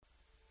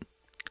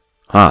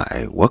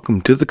Hi, welcome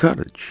to the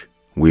cottage.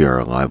 We are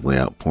a lively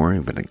outpouring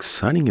of an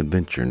exciting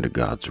adventure into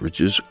God's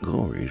riches,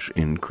 glories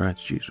in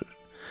Christ Jesus.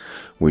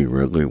 We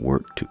regularly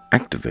work to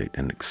activate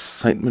an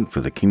excitement for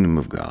the kingdom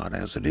of God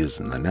as it is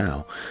in the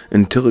now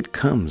until it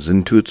comes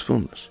into its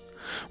fullness.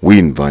 We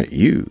invite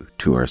you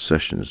to our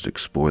sessions to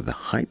explore the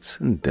heights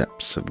and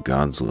depths of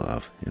God's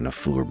love in a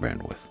fuller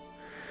bandwidth.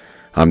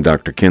 I'm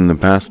Dr. Ken, the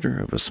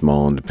pastor of a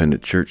small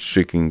independent church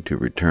seeking to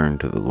return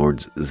to the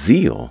Lord's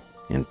zeal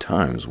in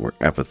times where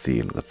apathy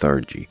and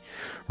lethargy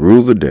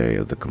rule the day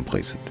of the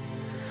complacent.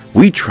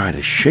 We try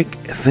to shake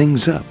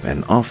things up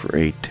and offer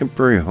a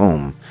temporary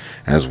home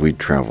as we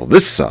travel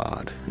this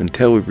sod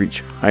until we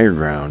reach higher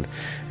ground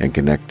and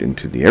connect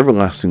into the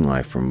everlasting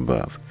life from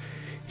above,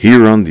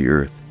 here on the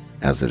earth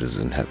as it is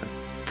in heaven.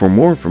 For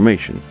more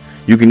information,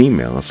 you can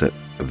email us at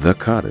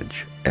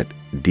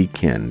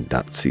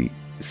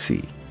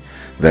thecottage@dken.cc.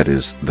 That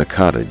is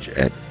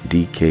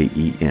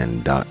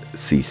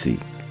thecottage@dken.cc.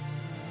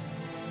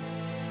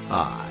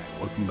 Hi,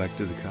 welcome back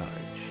to the cottage.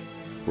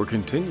 We're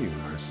continuing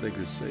our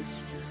Sacred Space series,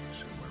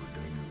 where we're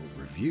doing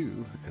a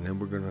review, and then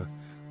we're going to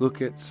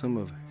look at some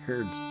of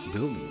Herod's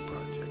building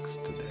projects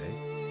today.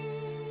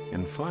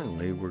 And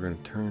finally, we're going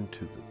to turn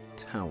to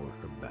the Tower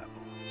of Babel.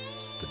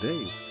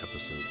 Today's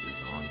episode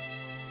is on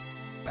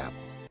Babel.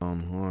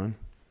 On.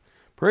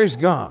 Praise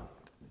God.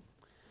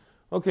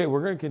 Okay,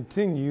 we're going to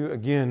continue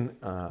again.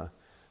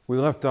 We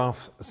left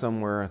off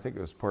somewhere, I think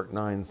it was part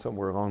 9,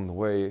 somewhere along the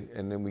way,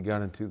 and then we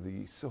got into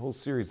the whole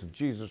series of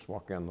Jesus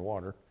walking on the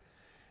water.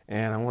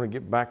 And I want to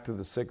get back to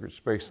the sacred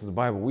space of the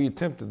Bible. We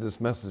attempted this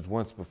message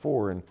once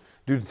before, and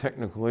due to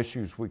technical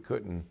issues, we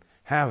couldn't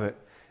have it.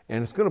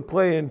 And it's going to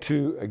play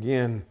into,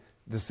 again,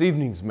 this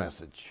evening's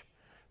message.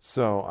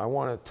 So I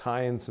want to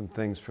tie in some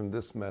things from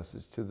this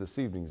message to this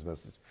evening's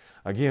message.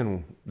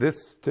 Again,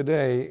 this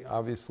today,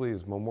 obviously,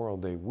 is Memorial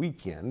Day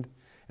weekend,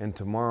 and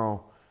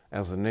tomorrow,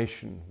 as a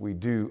nation, we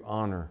do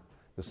honor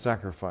the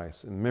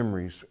sacrifice and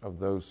memories of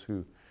those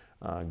who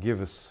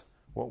give us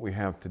what we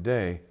have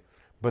today.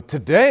 But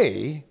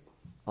today,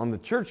 on the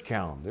church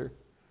calendar,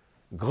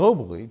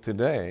 globally,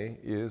 today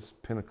is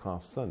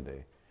Pentecost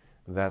Sunday.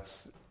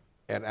 That's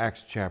at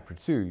Acts chapter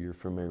 2. You're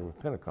familiar with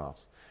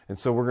Pentecost. And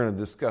so we're going to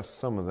discuss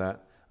some of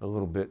that a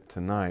little bit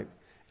tonight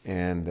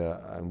and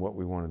what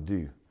we want to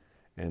do.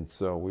 And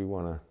so we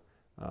want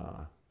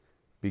to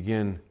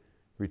begin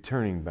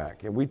returning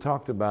back. And we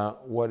talked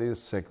about what is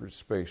sacred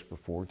space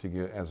before to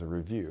get as a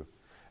review.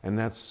 And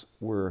that's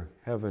where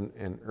heaven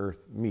and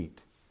earth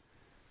meet.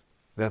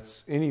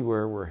 That's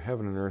anywhere where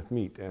heaven and earth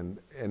meet. And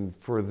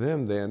for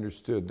them, they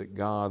understood that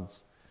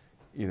God's,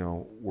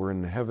 we're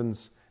in the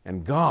heavens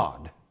and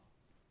God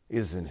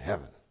is in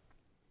heaven.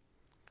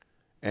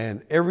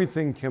 And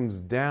everything comes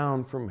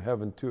down from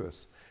heaven to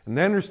us. And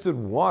they understood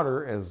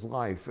water as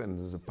life and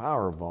as the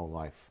power of all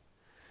life.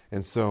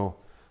 And so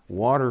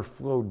water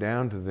flowed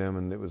down to them,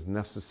 and it was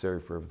necessary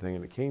for everything.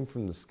 And it came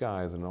from the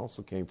skies, and it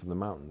also came from the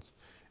mountains.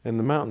 And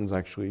the mountains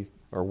actually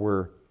are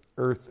where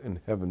earth and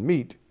heaven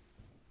meet.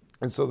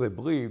 And so they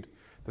believed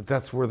that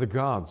that's where the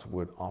gods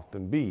would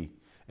often be.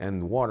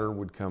 And the water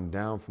would come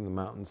down from the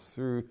mountains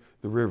through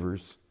the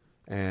rivers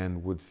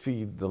and would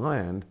feed the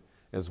land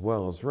as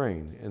well as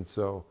rain. And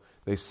so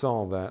they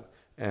saw that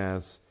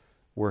as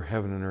where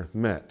heaven and earth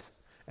met.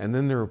 And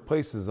then there are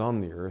places on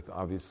the earth,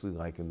 obviously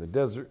like in the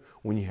desert,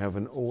 when you have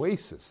an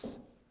oasis.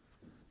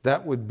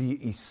 That would be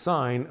a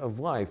sign of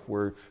life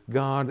where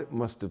God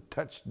must have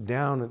touched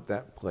down at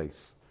that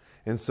place.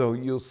 And so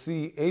you'll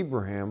see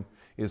Abraham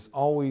is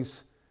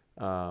always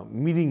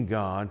meeting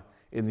God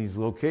in these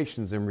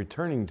locations and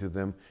returning to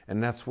them,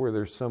 and that's where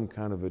there's some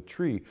kind of a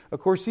tree.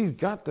 Of course, he's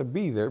got to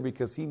be there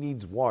because he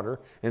needs water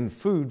and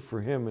food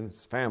for him and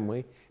his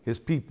family, his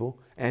people,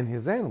 and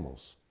his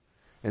animals.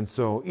 And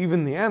so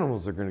even the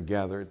animals are going to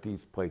gather at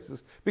these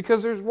places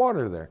because there's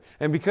water there.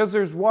 And because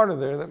there's water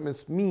there, that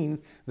must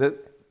mean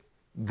that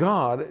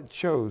God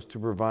chose to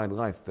provide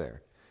life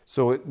there.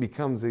 So it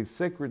becomes a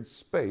sacred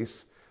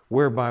space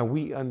whereby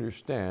we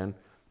understand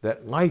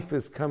that life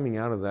is coming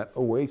out of that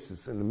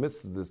oasis in the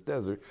midst of this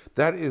desert.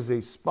 That is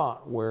a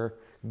spot where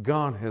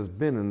God has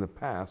been in the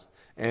past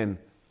and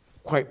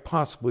quite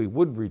possibly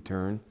would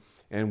return,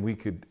 and we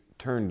could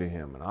turn to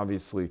him. And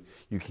obviously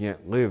you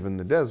can't live in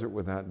the desert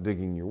without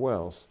digging your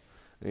wells,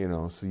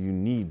 so you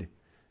need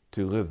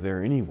to live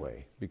there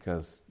anyway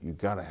because you've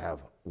got to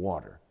have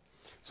water.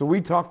 So we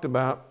talked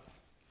about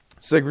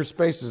sacred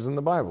spaces in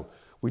the Bible.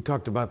 We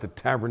talked about the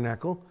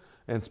tabernacle,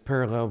 and it's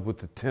paralleled with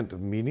the tent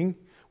of meeting.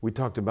 We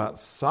talked about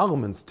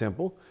Solomon's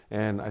temple,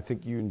 and I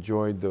think you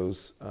enjoyed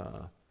those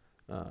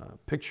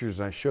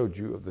pictures I showed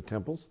you of the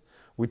temples.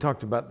 We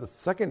talked about the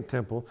second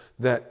temple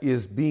that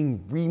is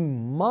being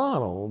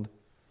remodeled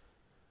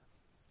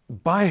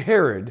by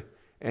Herod,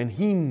 and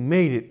he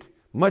made it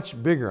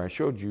much bigger. I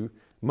showed you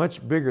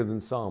much bigger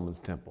than Solomon's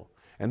temple.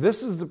 And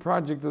this is the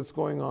project that's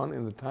going on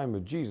in the time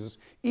of Jesus.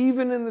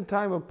 Even in the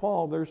time of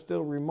Paul, they're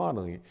still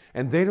remodeling it.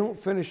 And they don't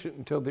finish it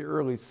until the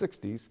early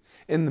 60s.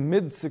 In the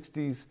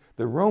mid-60s,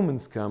 the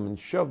Romans come and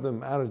shove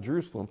them out of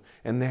Jerusalem,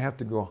 and they have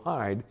to go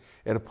hide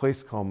at a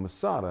place called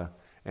Masada.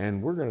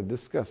 And we're going to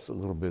discuss a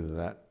little bit of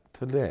that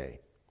today.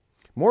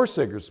 More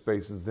sacred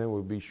spaces then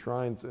would be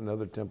shrines and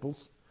other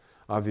temples.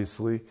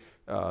 Obviously,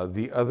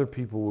 the other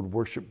people would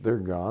worship their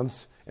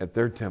gods at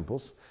their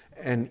temples.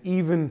 And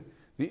even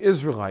the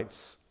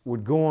Israelites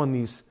would go on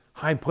these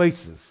high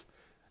places,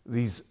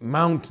 these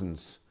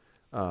mountains,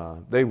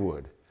 they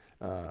would.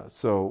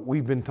 So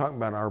we've been talking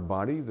about our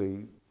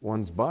body.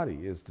 One's body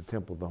is the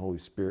temple of the Holy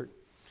Spirit.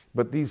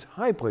 But these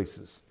high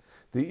places,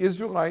 the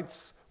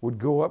Israelites would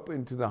go up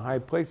into the high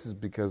places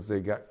because they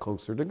got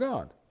closer to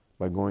God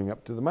by going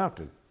up to the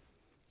mountain.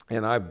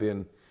 And I've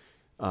been,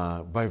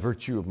 by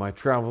virtue of my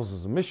travels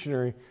as a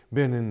missionary,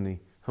 been in the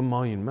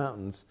Himalayan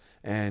mountains,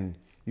 and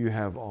you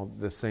have all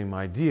the same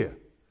idea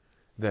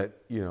that,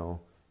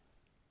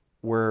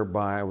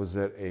 whereby I was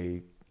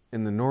in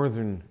the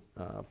northern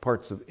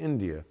parts of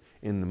India,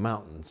 in the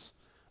mountains,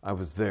 I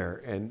was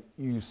there, and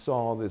you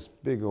saw this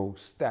big old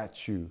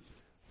statue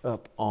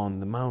up on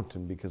the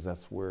mountain because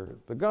that's where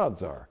the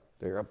gods are.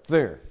 They're up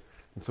there.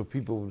 And so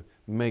people would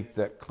make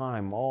that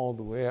climb all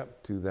the way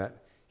up to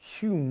that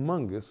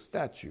humongous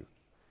statue.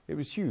 It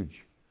was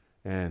huge.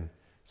 And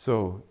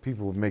so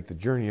people would make the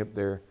journey up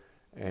there,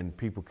 and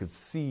people could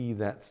see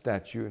that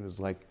statue, and it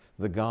was like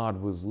the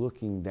God was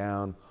looking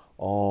down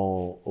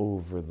all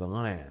over the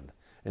land.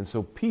 And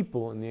so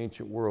people in the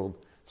ancient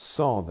world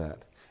saw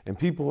that. And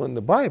people in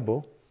the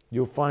Bible,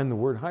 you'll find the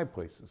word high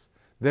places.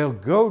 They'll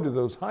go to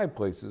those high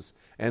places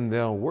and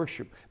they'll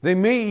worship. They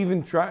may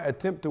even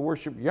attempt to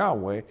worship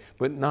Yahweh,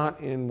 but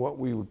not in what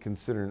we would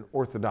consider an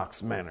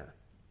orthodox manner.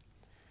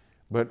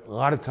 But a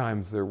lot of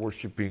times they're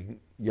worshiping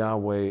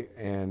Yahweh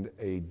and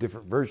a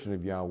different version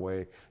of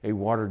Yahweh, a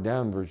watered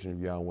down version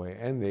of Yahweh,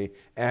 and they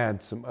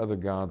add some other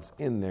gods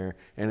in there,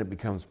 and it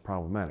becomes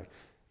problematic.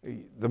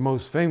 The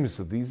most famous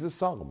of these is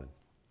Solomon,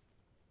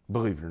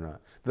 believe it or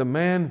not. The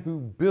man who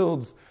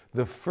builds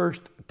the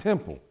first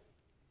temple,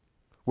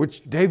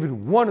 which David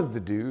wanted to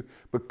do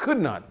but could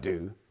not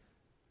do.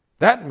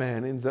 That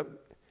man ends up,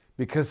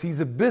 because he's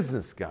a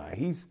business guy,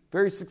 he's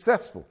very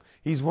successful.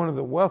 He's one of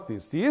the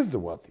wealthiest. He is the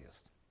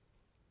wealthiest.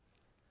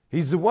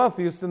 He's the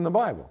wealthiest in the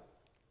Bible.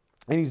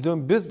 And he's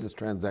doing business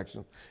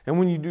transactions. And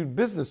when you do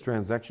business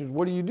transactions,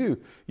 what do?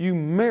 You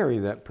marry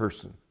that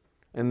person,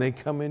 and they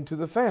come into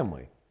the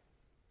family.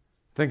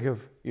 Think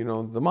of,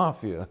 the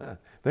mafia.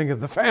 Think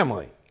of the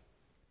family.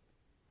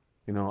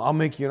 I'll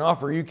make you an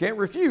offer you can't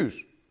refuse.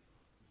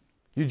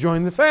 You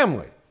join the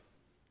family.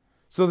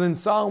 So then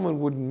Solomon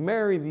would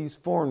marry these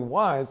foreign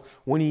wives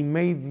when he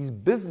made these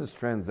business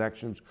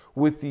transactions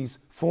with these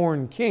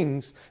foreign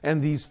kings,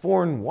 and these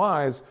foreign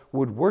wives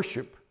would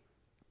worship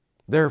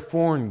their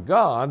foreign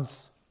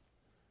gods.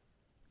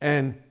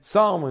 And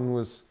Solomon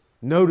was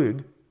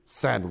noted,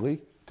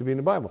 sadly, to be in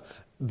the Bible.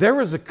 There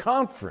was a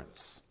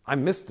conference. I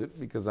missed it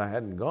because I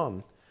hadn't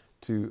gone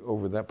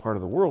over that part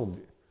of the world.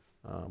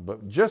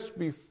 But just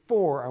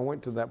before I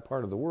went to that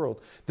part of the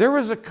world, there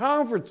was a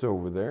conference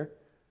over there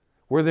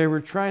where they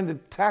were trying to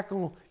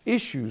tackle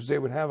issues. They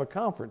would have a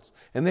conference,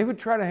 and they would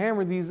try to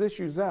hammer these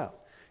issues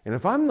out. And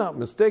if I'm not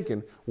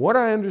mistaken, what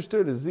I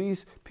understood is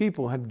these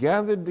people had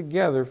gathered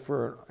together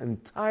for an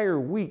entire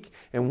week,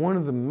 and one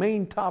of the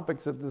main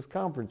topics at this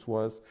conference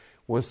was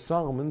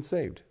Solomon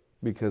saved?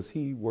 Because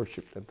he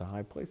worshipped at the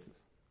high places.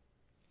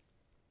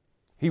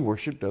 He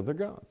worshipped other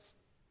gods.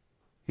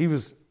 He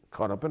was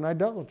caught up in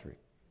idolatry.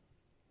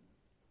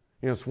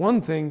 It's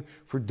one thing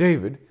for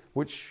David,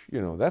 which,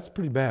 that's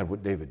pretty bad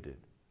what David did.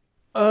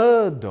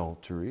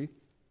 Adultery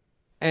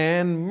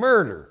and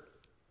murder.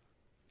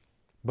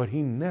 But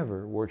he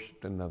never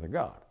worshipped another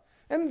god.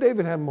 And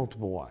David had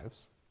multiple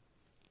wives.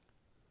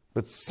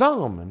 But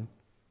Solomon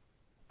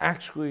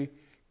actually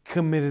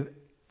committed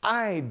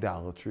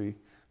idolatry,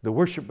 the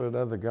worship of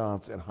other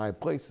gods at high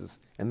places,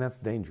 and that's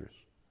dangerous.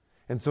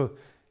 And so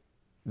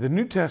the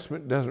New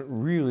Testament doesn't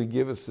really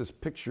give us this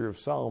picture of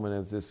Solomon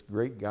as this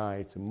great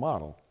guy to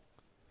model.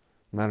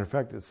 Matter of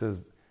fact, it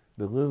says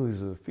the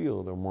lilies of the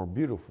field are more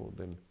beautiful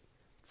than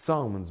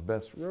Solomon's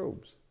best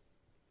robes.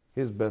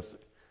 His best.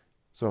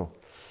 So,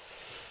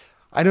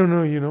 I don't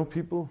know,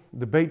 people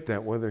debate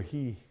that, whether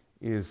he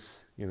is,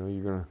 you're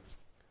going to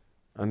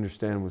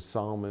understand with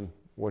Solomon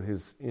what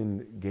his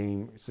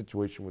in-game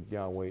situation with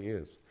Yahweh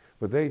is.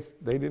 But they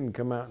didn't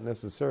come out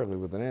necessarily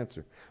with an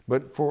answer.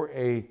 But for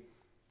a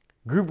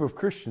group of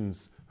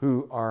Christians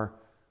who are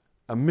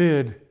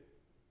amid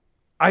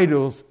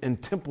idols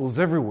and temples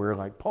everywhere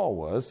like Paul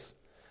was,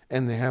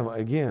 and they have,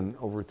 again,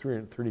 over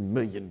 330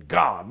 million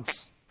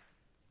gods,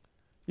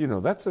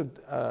 that's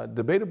a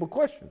debatable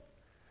question,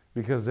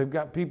 because they've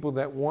got people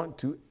that want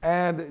to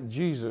add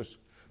Jesus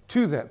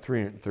to that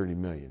 330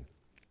 million.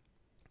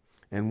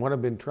 And what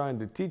I've been trying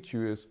to teach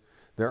you is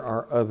there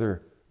are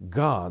other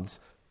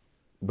gods,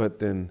 but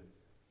then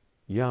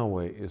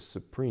Yahweh is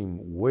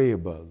supreme, way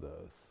above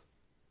those.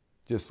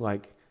 Just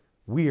like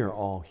we are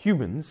all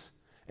humans,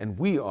 and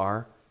we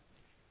are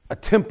a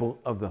temple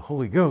of the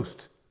Holy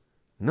Ghost.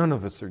 None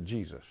of us are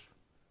Jesus.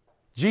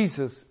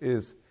 Jesus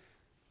is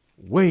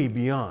way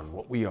beyond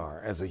what we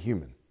are as a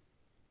human.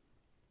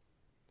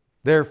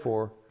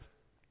 Therefore,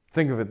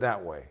 think of it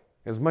that way.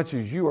 as much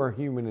as you are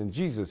human and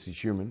Jesus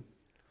is human,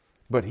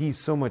 but he's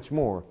so much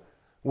more.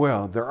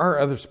 Well, there are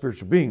other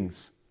spiritual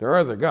beings. There are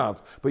other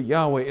gods, but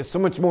Yahweh is so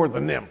much more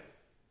than them.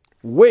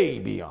 Way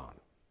beyond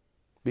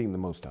being the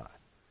Most High.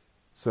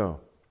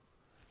 So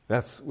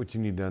that's what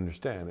you need to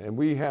understand. And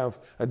we have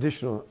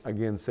additional,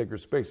 again, sacred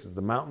spaces,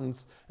 the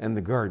mountains and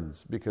the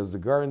gardens, because the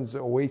gardens,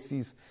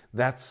 oases,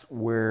 that's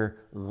where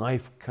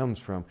life comes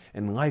from.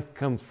 And life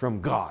comes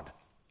from God.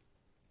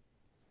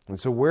 And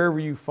so wherever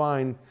you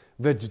find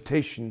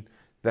vegetation,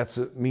 that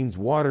means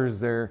water is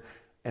there,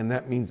 and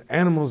that means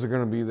animals are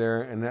going to be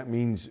there, and that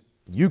means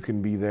you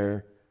can be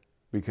there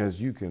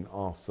because you can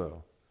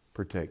also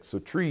partake. So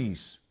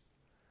trees.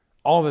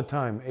 All the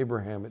time,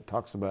 Abraham, it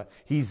talks about,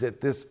 he's at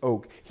this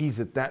oak, he's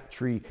at that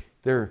tree.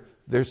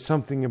 There's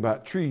something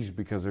about trees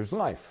because there's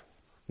life,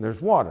 and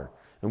there's water.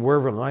 And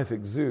wherever life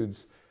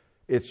exudes,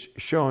 it's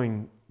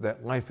showing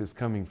that life is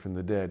coming from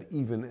the dead,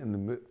 even in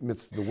the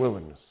midst of the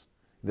wilderness.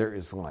 There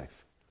is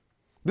life.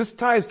 This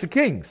ties to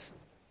kings.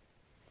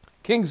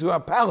 Kings who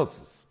have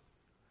palaces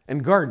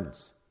and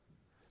gardens.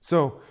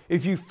 So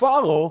if you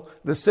follow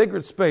the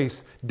sacred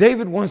space,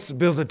 David wants to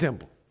build a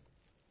temple.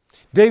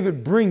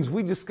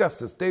 we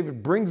discussed this,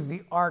 David brings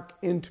the ark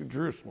into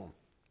Jerusalem.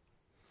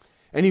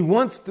 And he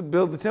wants to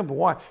build the temple.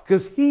 Why?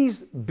 Because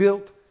he's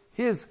built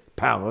his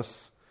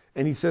palace.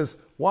 And he says,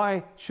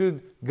 why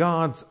should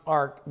God's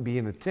ark be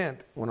in a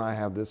tent when I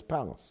have this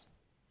palace?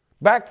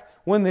 Back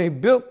when they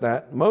built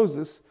that,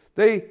 Moses,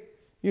 they,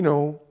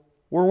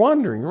 were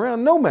wandering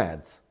around,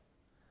 nomads.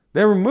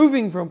 They were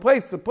moving from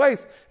place to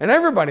place, and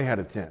everybody had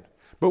a tent.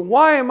 But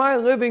why am I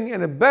living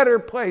in a better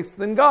place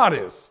than God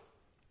is?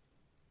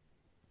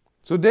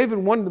 So David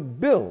wanted to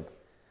build.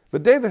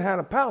 But David had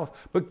a palace.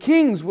 But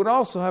kings would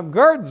also have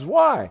gardens.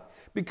 Why?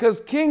 Because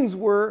kings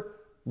were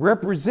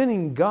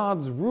representing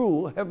God's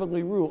rule,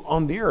 heavenly rule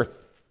on the earth.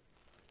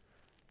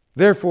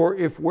 Therefore,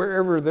 if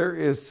wherever there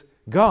is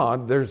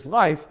God, there's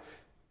life,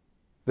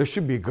 there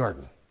should be a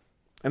garden.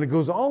 And it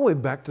goes all the way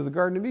back to the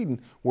Garden of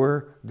Eden,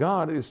 where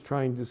God is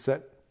trying to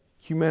set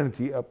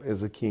humanity up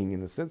as a king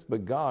in a sense,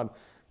 but God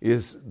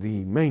is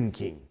the main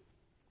king.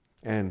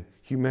 And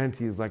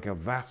humanity is like a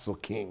vassal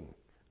king,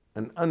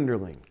 an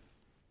underling.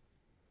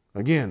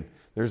 Again,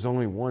 there's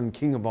only one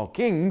king of all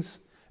kings,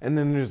 and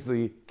then there's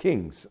the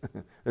kings.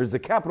 There's the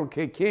capital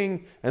K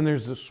king, and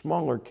there's the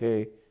smaller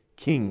k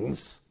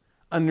kings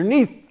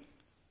underneath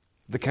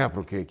the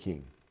capital K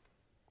king.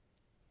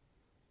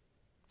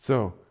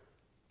 So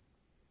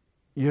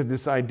you have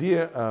this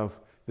idea of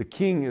the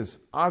king is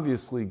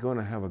obviously going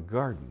to have a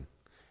garden.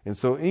 And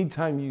so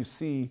anytime you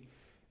see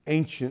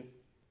ancient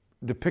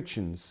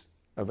depictions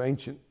of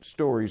ancient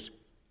stories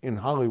in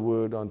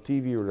Hollywood, on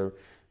TV or whatever,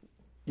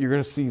 you're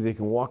going to see they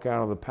can walk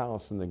out of the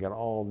palace and they got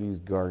all these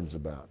gardens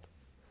about.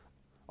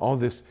 All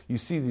this, you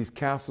see these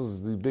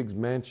castles, these big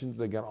mansions,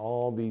 they got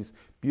all these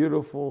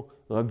beautiful,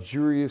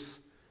 luxurious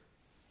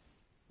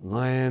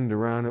land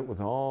around it with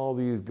all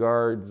these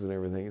gardens and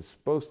everything. It's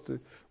supposed to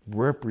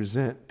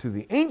represent to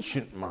the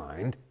ancient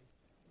mind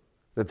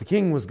that the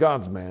king was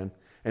God's man,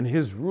 and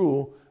his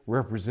rule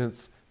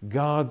represents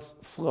God's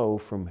flow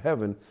from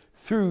heaven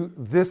through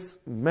this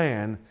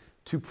man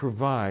to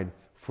provide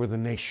for the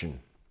nation.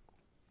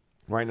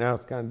 Right now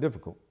it's kind of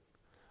difficult.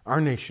 Our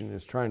nation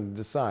is trying to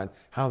decide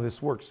how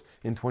this works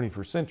in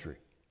 21st century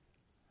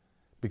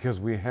because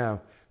we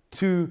have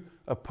two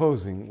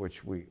opposing,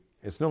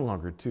 it's no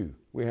longer two.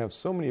 We have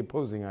so many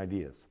opposing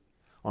ideas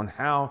on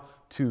how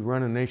to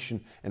run a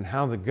nation and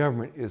how the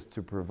government is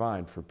to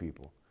provide for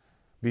people.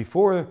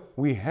 Before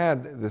we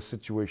had the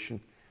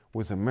situation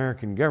with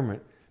American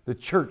government, the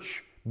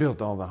church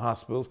built all the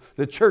hospitals.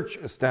 The church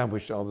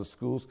established all the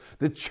schools.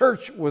 The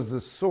church was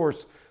the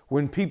source.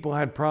 When people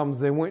had problems,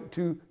 they went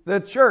to the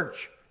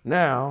church.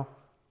 Now,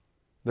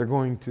 they're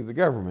going to the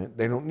government.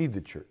 They don't need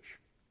the church.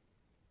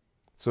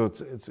 So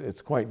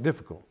it's quite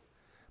difficult.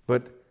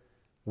 But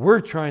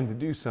we're trying to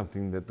do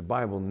something that the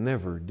Bible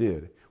never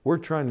did. We're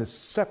trying to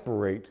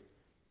separate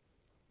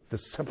the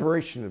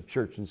separation of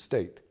church and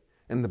state.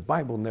 And the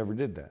Bible never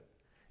did that.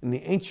 In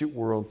the ancient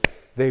world,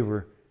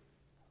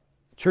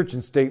 church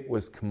and state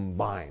was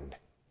combined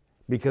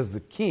because the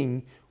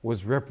king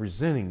was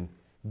representing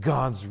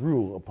God's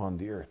rule upon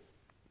the earth.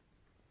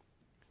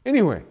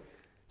 Anyway,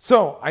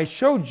 so I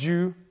showed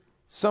you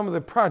some of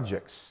the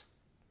projects.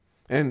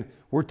 And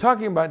we're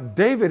talking about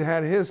David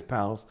had his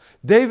palace.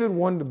 David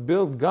wanted to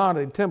build God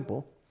a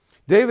temple.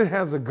 David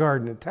has a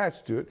garden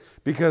attached to it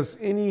because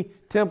any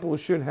temple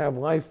should have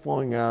life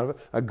flowing out of it.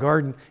 A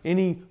garden,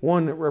 any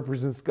one that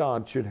represents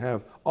God should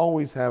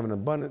always have an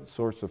abundant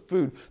source of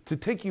food to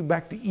take you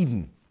back to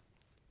Eden,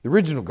 the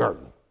original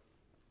garden.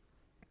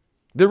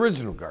 The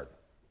original garden.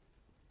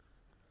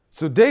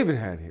 So David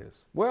had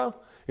his.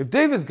 Well, if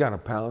David's got a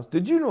palace,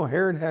 did you know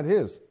Herod had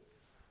his?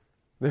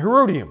 The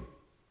Herodium,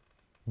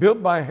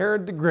 built by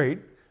Herod the Great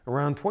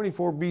around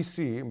 24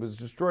 BC. It was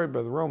destroyed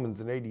by the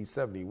Romans in AD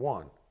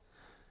 71.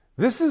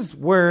 This is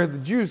where the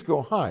Jews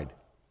go hide.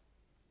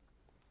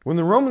 When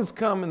the Romans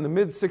come in the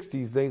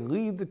mid-60s, they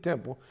leave the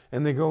temple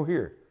and they go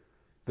here.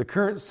 The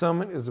current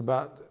summit is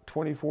about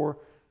 24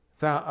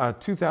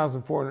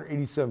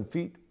 2,487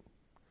 feet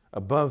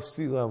above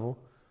sea level,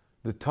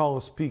 the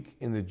tallest peak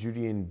in the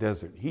Judean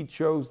desert. He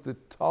chose the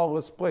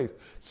tallest place.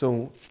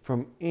 So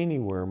from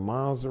anywhere,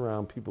 miles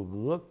around, people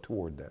look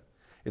toward that.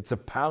 It's a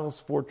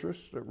palace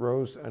fortress that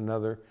rose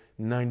another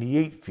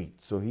 98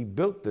 feet. So he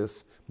built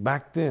this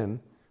back then,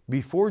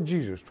 before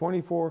Jesus,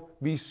 24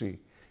 BC,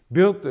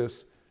 built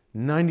this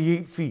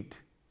 98 feet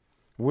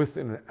with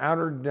an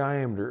outer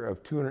diameter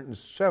of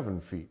 207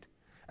 feet,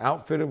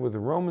 outfitted with a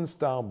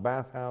Roman-style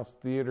bathhouse,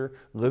 theater,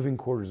 living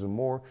quarters, and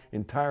more.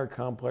 Entire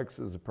complex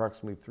is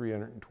approximately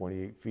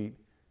 328 feet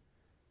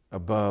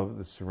above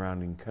the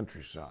surrounding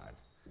countryside.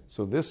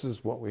 So this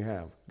is what we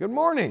have. Good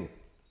morning.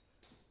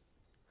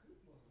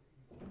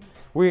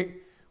 We're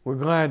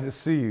glad to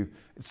see you.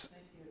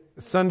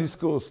 Sunday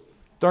school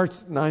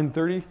starts at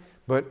 9:30,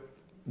 but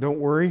don't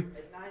worry.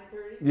 At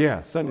 9:30?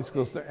 Yeah, Sunday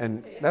school starts,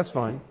 and that's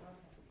fine.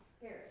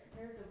 Here's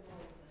a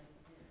bulletin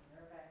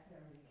here. Back there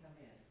when you come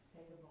in.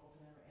 Take a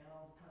bulletin and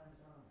all the times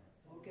on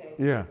this.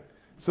 Okay. Yeah.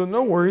 So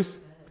no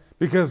worries,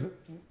 because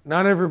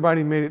not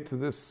everybody made it to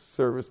this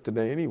service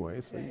today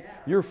anyway, so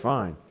you're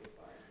fine.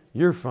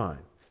 You're fine.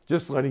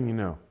 Just letting you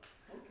know.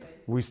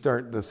 Okay. We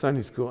start the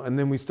Sunday school, and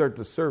then we start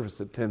the service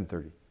at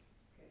 10:30.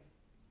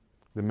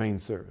 The main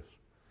service.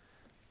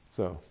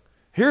 So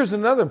here's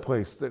another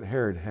place that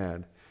Herod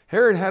had.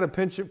 Herod had a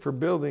penchant for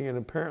building and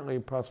apparently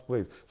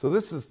possibly. So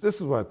this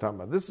is what I'm talking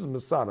about. This is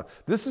Masada.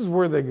 This is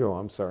where they go.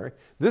 I'm sorry.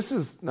 This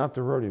is not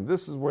the Rhodium.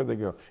 This is where they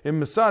go. In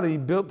Masada, he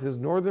built his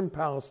northern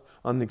palace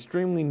on the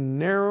extremely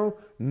narrow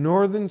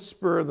northern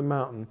spur of the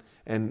mountain.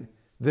 And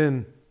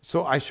then,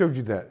 so I showed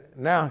you that.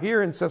 Now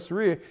here in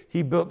Caesarea,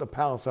 he built a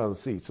palace out of the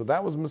sea. So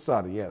that was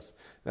Masada. Yes,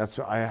 that's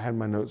I had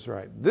my notes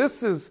right.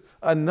 This is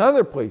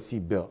another place he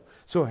built.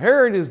 So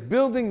Herod is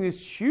building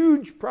this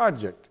huge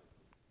project.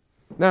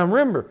 Now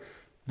remember,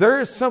 there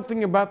is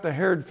something about the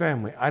Herod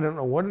family. I don't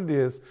know what it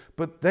is,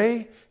 but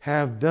they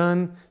have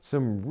done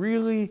some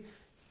really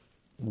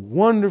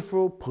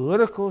wonderful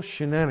political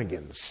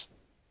shenanigans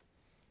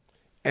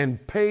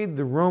and paid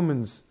the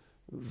Romans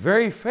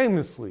very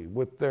famously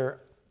with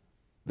their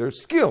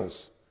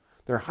skills.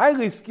 They're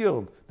highly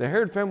skilled. The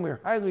Herod family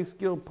are highly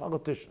skilled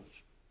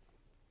politicians.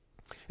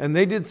 And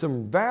they did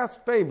some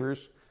vast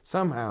favors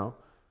somehow,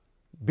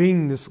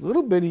 being this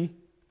little bitty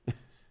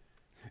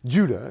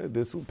Judah,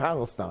 this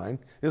Palestine,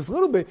 this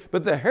little bit,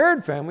 but the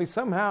Herod family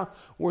somehow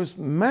was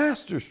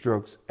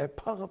masterstrokes at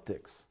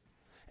politics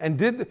and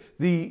did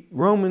the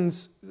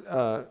Romans,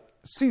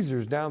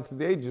 Caesars down through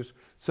the ages,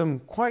 some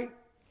quite,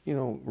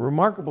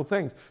 remarkable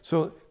things.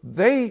 So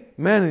they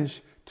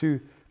managed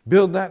to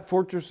build that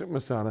fortress at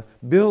Masada,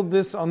 build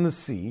this on the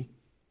sea.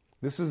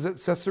 This is at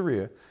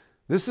Caesarea.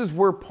 This is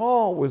where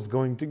Paul was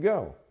going to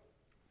go.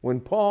 When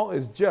Paul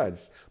is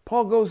judged,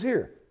 Paul goes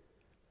here.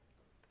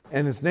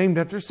 And it's named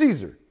after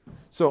Caesar.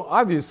 So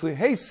obviously,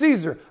 hey,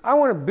 Caesar, I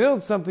want to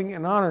build something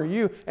in honor of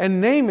you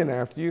and name it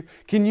after you.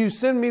 Can you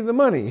send me the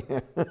money?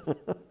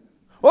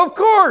 Well, of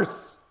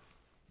course.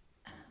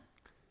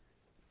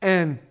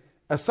 And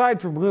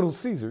aside from Little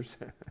Caesars,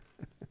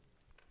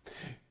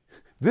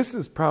 this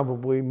is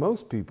probably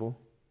most people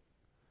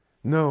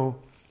know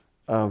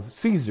of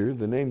Caesar,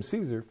 the name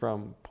Caesar,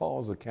 from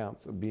Paul's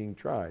accounts of being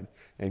tried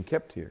and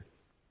kept here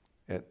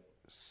at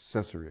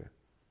Caesarea.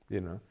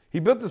 He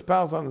built this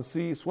palace on the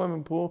sea,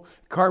 swimming pool,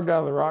 carved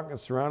out of the rock and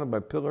surrounded by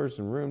pillars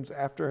and rooms.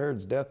 After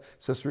Herod's death,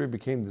 Caesarea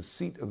became the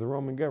seat of the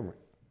Roman government.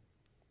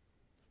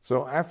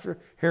 So after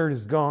Herod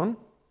is gone,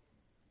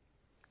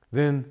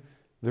 then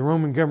the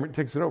Roman government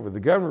takes it over. The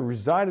governor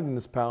resided in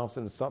this palace,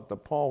 and it's thought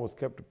that Paul was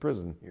kept in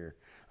prison here,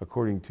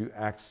 according to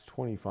Acts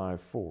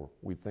 25:4.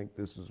 We think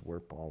this is where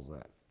Paul's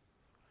at.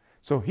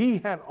 So he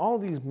had all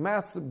these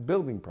massive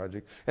building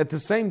projects. At the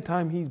same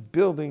time, he's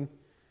building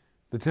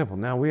the temple.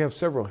 Now, we have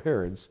several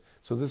Herods,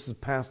 so this is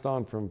passed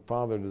on from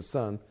father to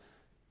son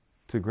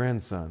to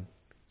grandson.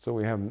 So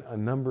we have a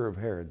number of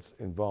Herods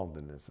involved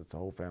in this. It's a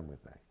whole family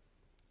thing.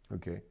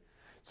 Okay?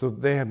 So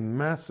they had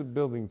massive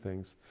building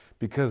things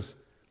because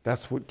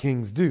that's what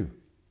kings do.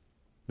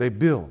 They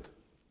build.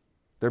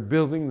 They're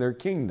building their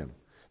kingdom.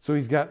 So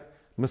he's got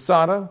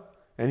Masada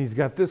and he's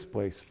got this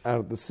place out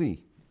at the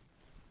sea.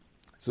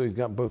 So he's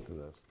got both of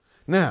those.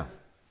 Now,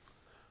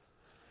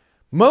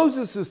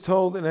 Moses is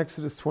told in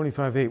Exodus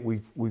 25:8,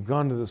 we've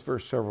gone to this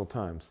verse several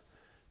times.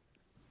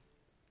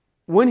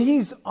 When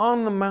he's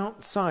on the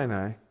Mount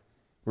Sinai,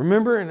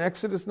 remember in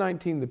Exodus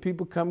 19, the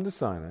people come to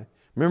Sinai.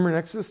 Remember in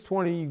Exodus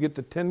 20, you get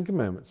the 10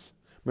 Commandments.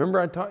 Remember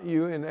I taught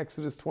you in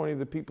Exodus 20,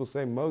 the people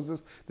say,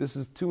 Moses, this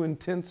is too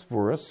intense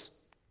for us.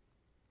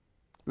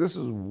 This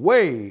is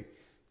way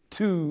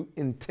too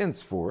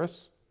intense for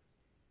us.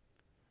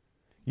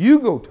 You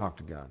go talk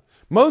to God.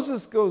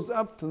 Moses goes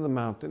up to the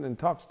mountain and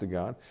talks to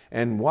God.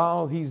 And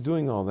while he's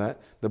doing all that,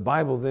 the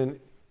Bible then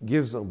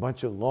gives a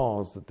bunch of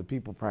laws that the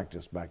people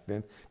practiced back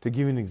then to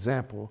give an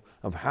example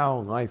of how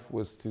life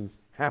was to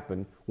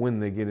happen when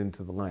they get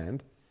into the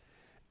land.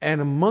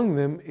 And among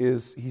them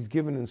is he's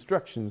given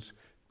instructions,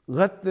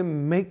 let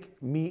them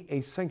make me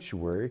a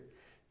sanctuary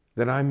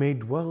that I may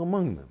dwell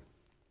among them.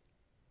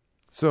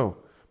 So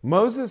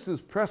Moses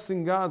is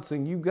pressing God,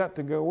 saying, you've got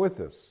to go with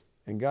us.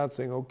 And God's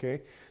saying,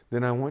 okay,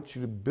 then I want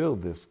you to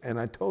build this. And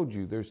I told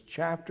you, there's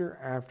chapter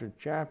after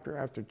chapter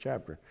after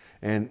chapter.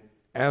 And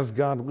as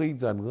God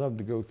leads, I'd love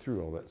to go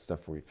through all that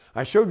stuff for you.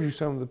 I showed you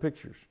some of the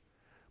pictures.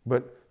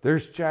 But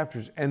there's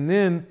chapters. And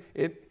then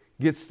it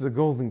gets to the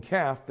golden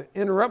calf that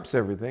interrupts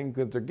everything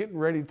because they're getting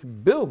ready to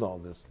build all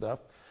this stuff.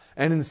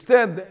 And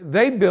instead,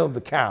 they build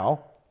the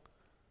cow.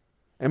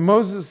 And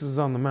Moses is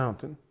on the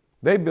mountain.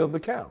 They build the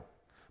cow.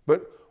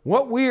 But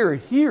what we are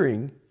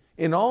hearing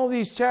in all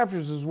these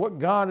chapters is what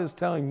God is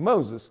telling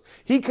Moses.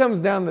 He comes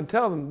down to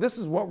tell them, this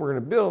is what we're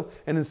going to build.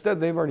 And instead,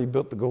 they've already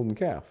built the golden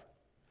calf.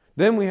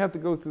 Then we have to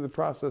go through the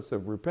process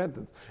of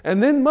repentance.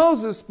 And then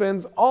Moses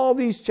spends all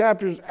these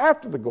chapters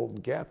after the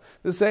golden calf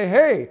to say,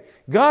 hey,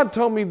 God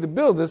told me to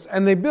build this,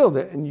 and they build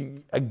it.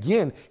 And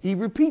again, he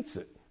repeats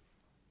it.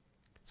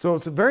 So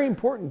it's very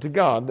important to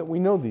God that we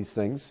know these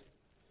things,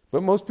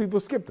 but most people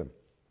skip them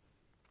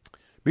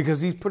because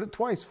he's put it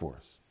twice for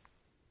us.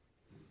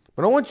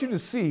 But I want you to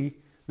see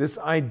this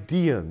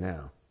idea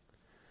now.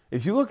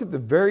 If you look at the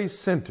very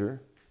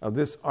center of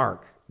this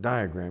arc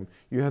diagram,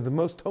 you have the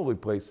most holy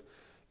place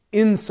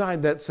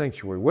inside that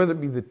sanctuary, whether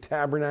it be the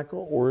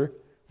tabernacle or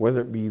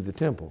whether it be the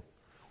temple.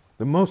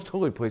 The most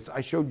holy place I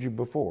showed you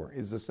before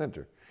is the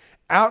center.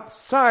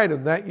 Outside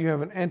of that, you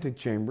have an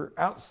antechamber.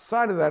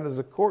 Outside of that is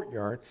a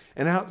courtyard.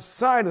 And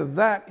outside of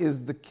that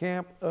is the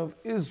camp of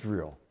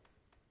Israel.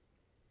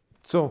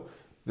 So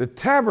the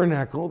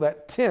tabernacle,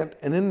 that tent,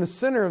 and in the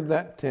center of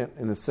that tent,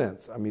 in a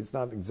sense, I mean, it's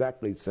not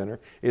exactly center.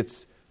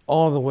 It's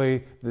all the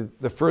way,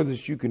 the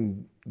furthest you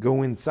can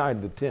go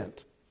inside the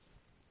tent.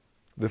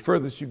 The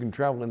furthest you can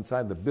travel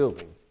inside the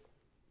building.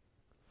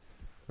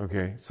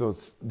 Okay, so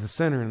it's the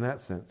center in that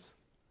sense.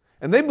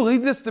 And they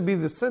believe this to be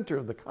the center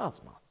of the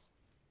cosmos,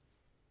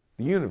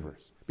 the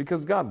universe,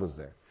 because God was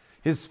there.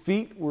 His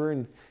feet were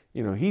in,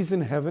 he's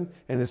in heaven,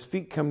 and his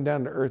feet come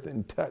down to earth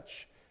and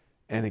touch.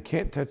 And it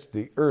can't touch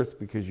the earth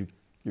because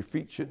your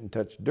feet shouldn't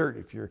touch dirt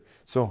if you're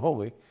so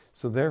holy.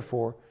 So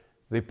therefore,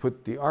 they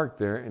put the ark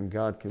there, and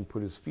God can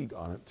put his feet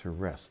on it to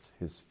rest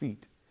his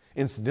feet.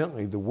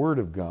 Incidentally, the word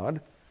of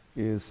God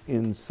is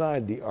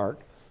inside the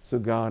ark, so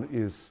God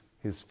is,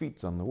 his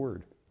feet's on the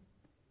word.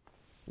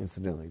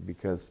 Incidentally,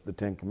 because the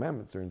Ten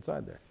Commandments are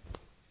inside there.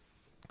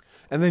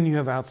 And then you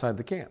have outside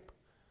the camp.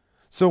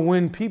 So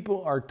when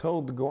people are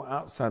told to go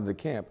outside the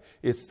camp,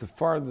 it's the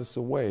farthest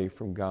away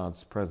from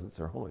God's presence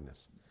or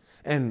holiness.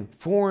 And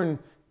foreign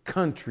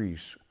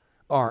countries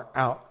are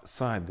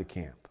outside the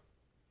camp.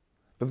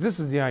 But this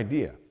is the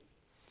idea.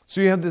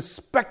 So you have this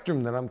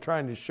spectrum that I'm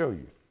trying to show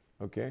you,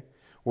 okay?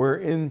 Where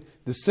in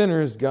the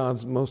center is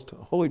God's most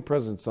holy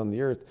presence on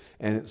the earth,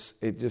 and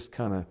it just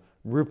kind of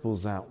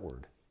ripples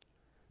outward.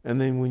 And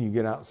then when you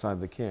get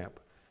outside the camp,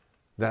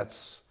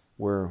 that's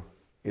where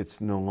it's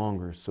no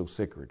longer so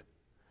sacred.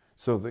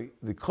 So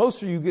the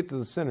closer you get to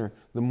the center,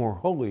 the more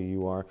holy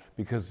you are,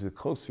 because the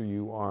closer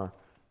you are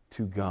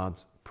to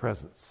God's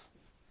presence.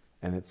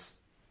 And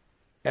it's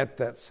at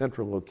that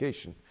central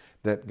location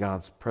that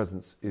God's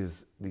presence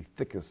is the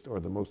thickest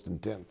or the most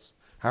intense,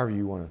 however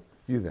you want to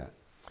view that.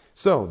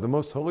 So, the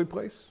most holy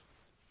place,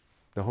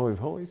 the Holy of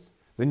Holies.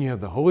 Then you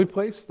have the holy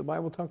place the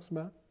Bible talks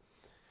about.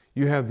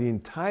 You have the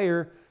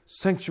entire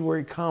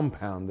sanctuary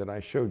compound that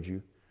I showed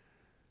you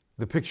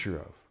the picture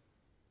of.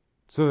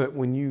 So that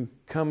when you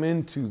come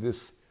into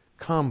this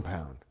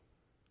compound,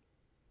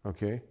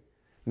 okay?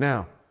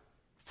 Now,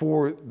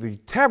 for the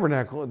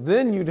tabernacle,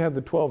 then you'd have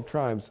the 12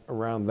 tribes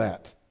around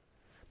that.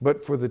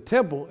 But for the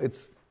temple,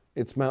 it's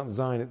Mount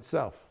Zion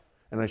itself.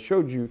 And I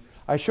showed you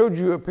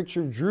a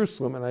picture of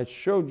Jerusalem, and I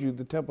showed you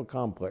the temple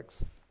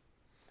complex.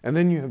 And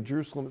then you have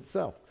Jerusalem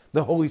itself,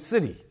 the holy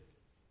city.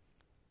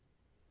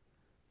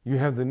 You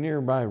have the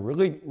nearby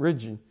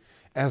region.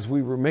 As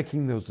we were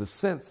making those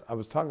ascents I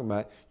was talking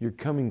about, you're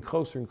coming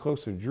closer and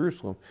closer to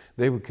Jerusalem.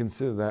 They would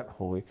consider that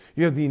holy.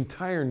 You have the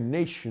entire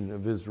nation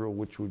of Israel,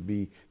 which would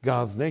be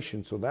God's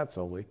nation, so that's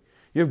holy.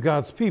 You have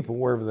God's people,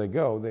 wherever they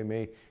go. They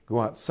may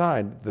go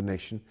outside the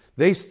nation.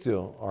 They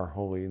still are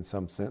holy in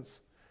some sense,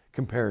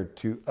 compared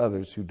to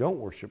others who don't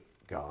worship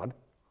God,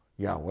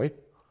 Yahweh,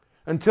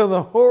 until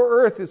the whole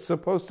earth is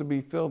supposed to be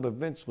filled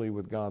eventually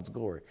with God's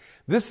glory.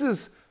 This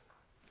is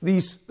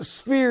these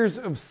spheres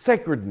of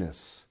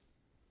sacredness,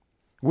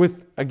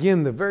 with,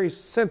 again, the very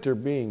center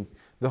being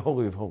the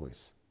Holy of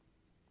Holies.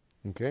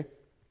 Okay?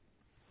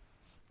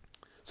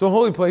 So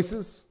holy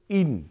places,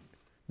 Eden,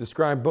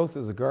 described both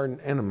as a garden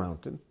and a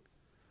mountain.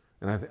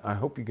 And I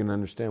hope you can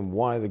understand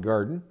why the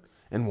garden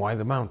and why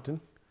the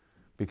mountain,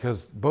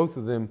 because both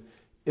of them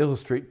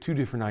illustrate two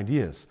different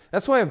ideas.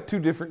 That's why I have two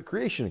different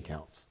creation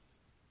accounts.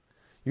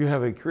 You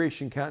have a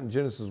creation account in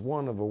Genesis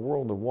 1 of a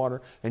world of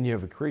water, and you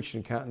have a creation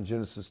account in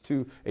Genesis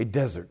 2, a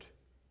desert.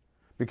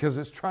 Because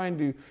it's trying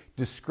to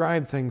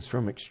describe things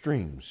from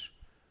extremes.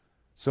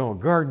 So a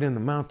garden and a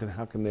mountain,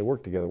 how can they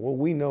work together? Well,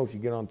 we know if you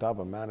get on top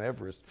of Mount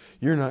Everest,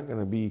 you're not going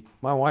to be,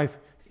 my wife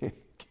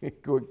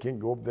can't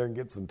go up there and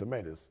get some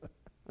tomatoes.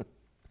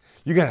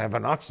 You got to have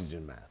an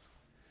oxygen mask.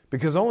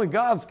 Because only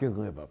gods can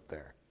live up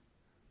there.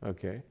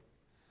 Okay?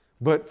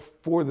 But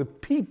for the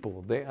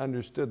people, they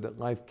understood that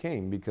life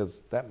came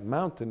because that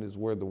mountain is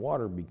where the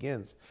water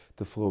begins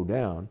to flow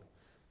down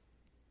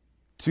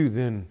to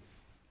then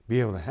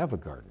be able to have a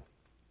garden.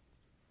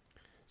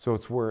 So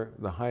it's where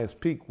the highest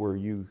peak where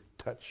you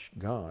touch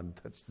God,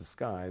 touch the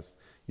skies,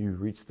 you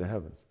reach the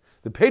heavens.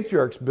 The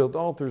patriarchs built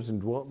altars and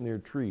dwelt near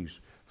trees.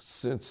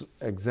 Since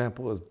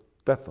example is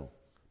Bethel.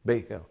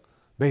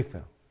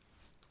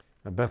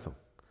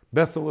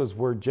 Bethel is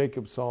where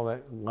Jacob saw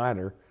that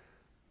ladder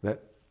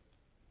that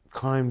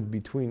climbed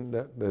between,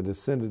 that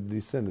descended.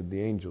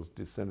 The angels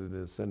descended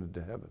and ascended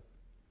to heaven.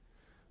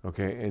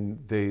 Okay,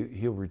 and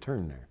he'll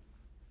return there.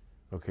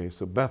 Okay,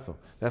 so Bethel,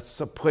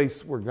 that's a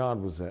place where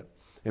God was at.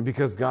 And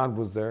because God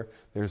was there,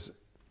 there's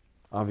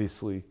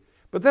obviously,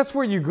 but that's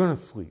where you're going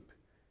to sleep.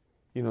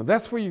 You know,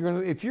 that's where you're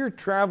going to, if you're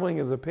traveling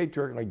as a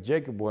patriarch like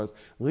Jacob was,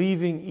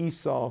 leaving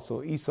Esau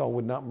so Esau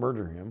would not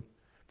murder him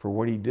for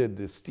what he did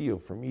to steal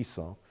from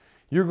Esau,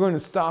 you're going to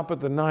stop at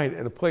the night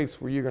at a place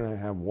where you're going to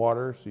have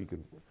water so you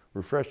can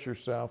refresh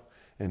yourself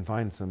and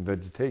find some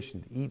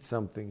vegetation to eat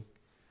something.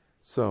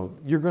 So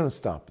you're going to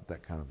stop at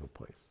that kind of a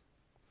place.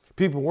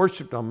 People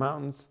worshipped on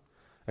mountains.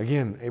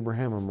 Again,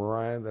 Abraham and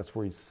Moriah, that's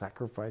where he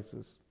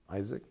sacrifices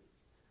Isaac.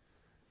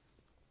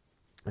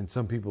 And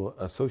some people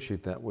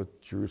associate that with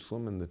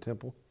Jerusalem and the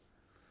temple.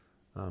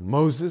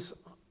 Moses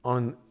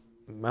on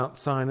Mount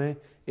Sinai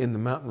in the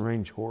mountain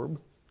range Horeb.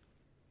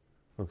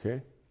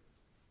 Okay?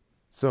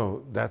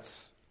 So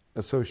that's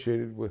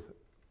associated with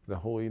the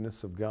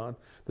holiness of God.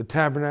 The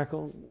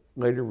tabernacle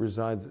later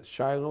resides at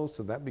Shiloh,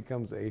 so that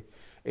becomes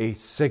a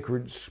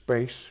sacred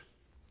space.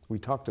 We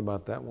talked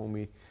about that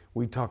when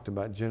we talked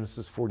about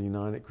Genesis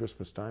 49 at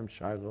Christmas time,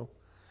 Shiloh.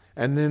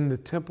 And then the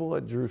temple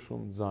at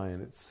Jerusalem,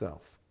 Zion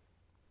itself.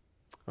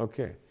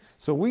 Okay,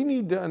 so we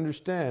need to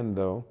understand,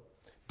 though,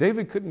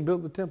 David couldn't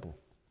build the temple.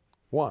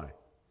 Why?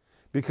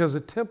 Because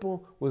a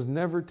temple was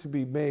never to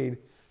be made,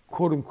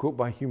 quote unquote,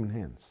 by human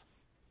hands.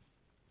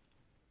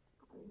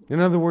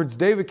 In other words,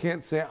 David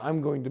can't say,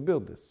 I'm going to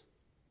build this.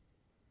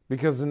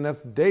 Because then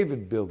that's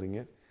David building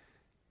it.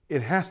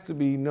 It has to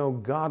be, no,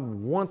 God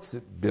wants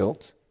it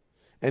built.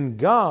 And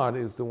God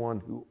is the one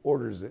who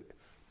orders it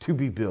to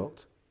be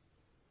built.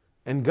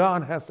 And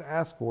God has to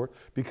ask for it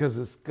because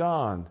it's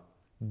God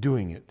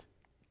doing it.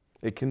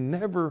 It can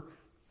never,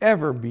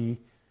 ever be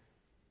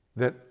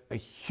that a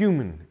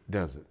human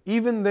does it.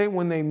 Even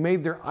when they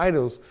made their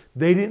idols,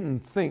 they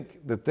didn't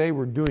think that they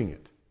were doing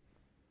it.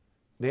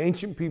 The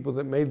ancient people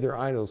that made their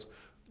idols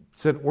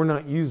said, we're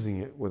not using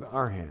it with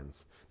our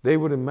hands. They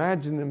would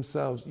imagine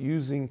themselves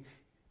using,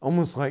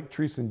 almost like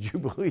Teresa and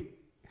Jubilee,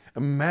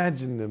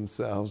 imagine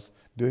themselves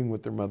doing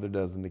what their mother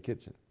does in the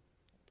kitchen.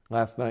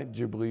 Last night,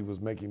 Jubilee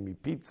was making me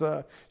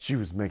pizza. She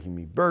was making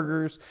me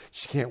burgers.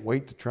 She can't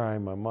wait to try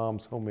my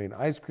mom's homemade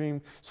ice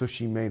cream, so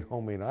she made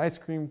homemade ice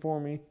cream for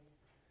me.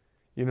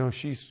 You know,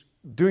 she's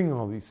doing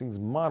all these things,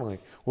 modeling.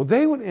 Well,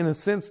 they would, in a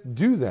sense,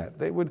 do that.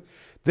 They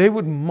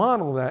would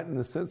model that in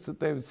the sense that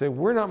they would say,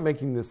 we're not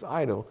making this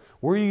idol.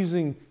 We're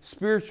using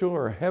spiritual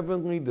or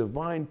heavenly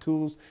divine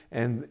tools,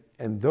 and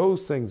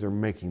those things are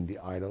making the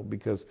idol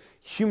because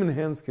human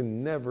hands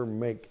can never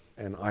make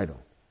an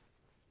idol.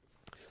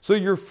 So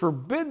you're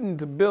forbidden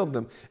to build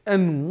them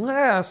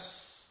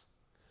unless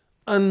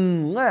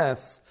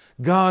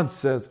God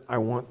says, I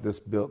want this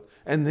built.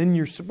 And then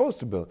you're supposed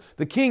to build it.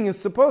 The king is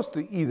supposed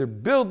to either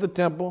build the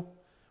temple,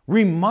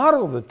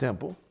 remodel the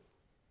temple,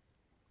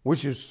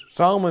 which is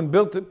Solomon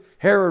built it,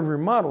 Herod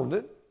remodeled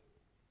it,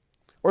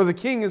 or the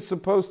king is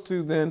supposed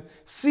to then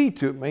see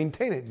to it,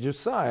 maintain it.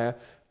 Josiah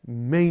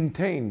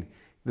maintained.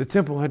 The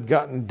temple had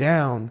gotten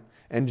down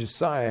and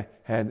Josiah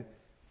had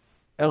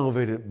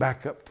elevated it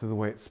back up to the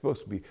way it's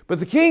supposed to be. But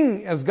the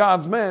king, as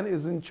God's man,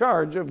 is in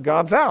charge of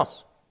God's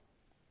house,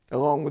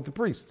 along with the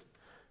priest.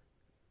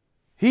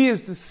 He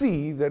is to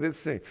see that it's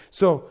safe.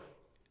 So,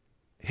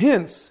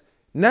 hence,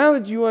 now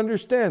that you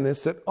understand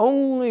this, that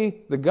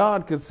only the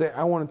God could say,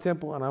 I want a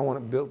temple and I want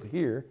it built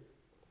here,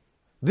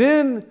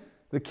 then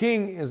the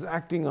king is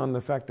acting on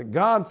the fact that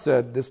God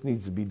said this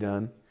needs to be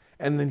done,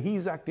 and then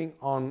he's acting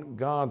on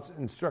God's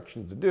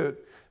instructions to do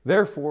it.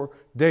 Therefore,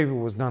 David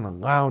was not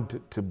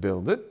allowed to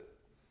build it,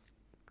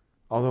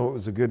 although it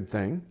was a good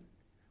thing,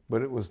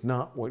 but it was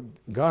not what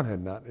God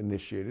had not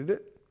initiated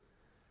it.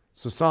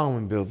 So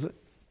Solomon builds it.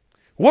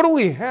 What do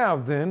we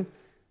have then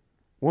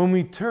when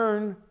we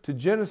turn to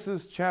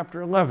Genesis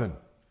chapter 11?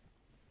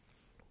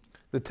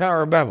 The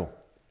Tower of Babel.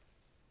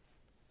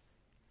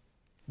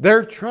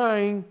 They're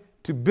trying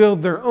to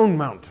build their own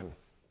mountain.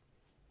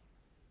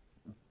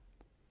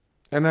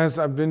 And as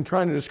I've been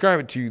trying to describe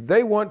it to you,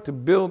 they want to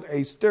build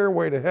a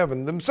stairway to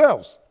heaven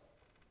themselves.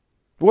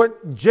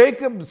 What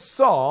Jacob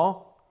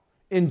saw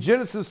in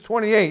Genesis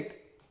 28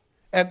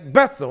 at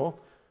Bethel,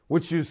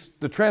 which is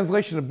the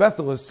translation of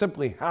Bethel is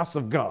simply house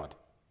of God.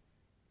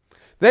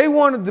 They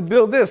wanted to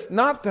build this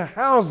not to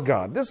house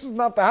God. This is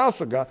not the house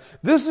of God.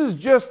 This is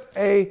just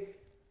an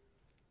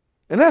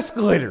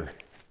escalator.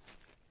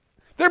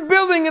 They're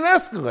building an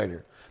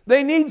escalator.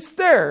 They need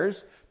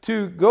stairs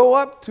to go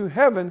up to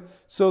heaven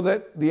so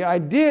that the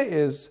idea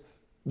is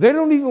They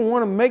don't even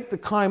want to make the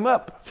climb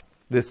up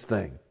this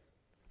thing.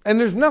 And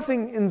there's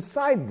nothing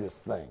inside this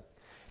thing.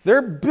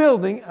 They're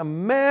building a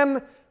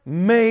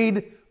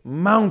man-made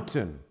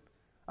mountain.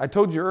 I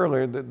told you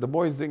earlier that the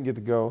boys didn't get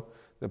to go.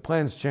 The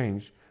plans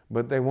changed,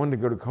 but they wanted to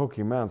go to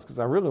Cahokia Mountains because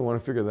I really want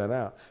to figure that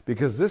out.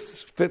 Because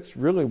this fits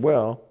really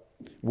well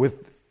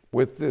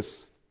with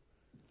this.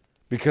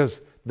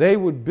 Because they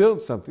would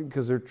build something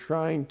because they're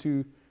trying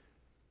to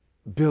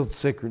build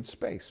sacred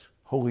space,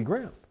 holy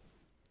ground.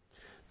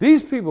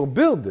 These people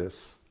build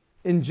this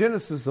in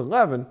Genesis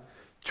 11,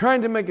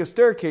 trying to make a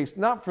staircase,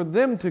 not for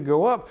them to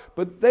go up,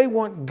 but they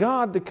want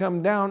God to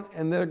come down,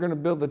 and they're going to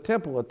build a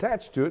temple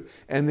attached to it,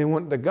 and they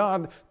want the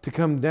God to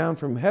come down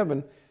from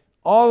heaven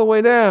all the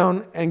way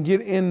down and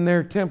get in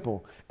their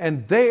temple.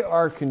 And they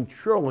are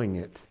controlling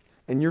it.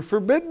 And you're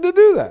forbidden to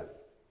do that.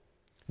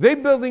 They're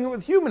building it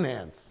with human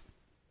hands.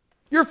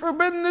 You're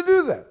forbidden to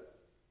do that.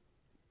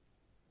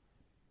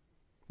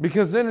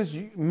 Because then it's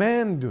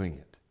man doing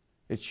it.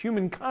 It's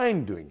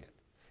humankind doing it.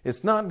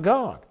 It's not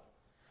God.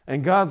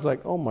 And God's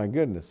like, oh my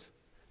goodness.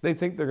 They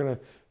think they're going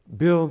to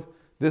build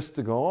this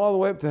to go all the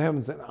way up to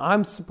heaven, and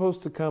I'm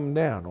supposed to come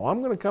down. Well, I'm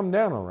going to come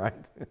down, all right.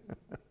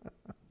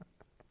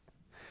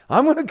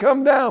 I'm going to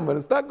come down, but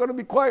it's not going to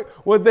be quite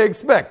what they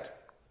expect.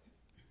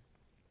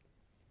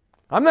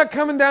 I'm not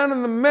coming down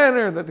in the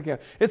manner that they can.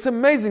 It's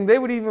amazing. They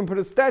would even put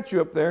a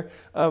statue up there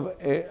of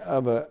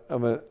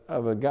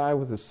a guy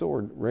with a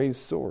sword, raised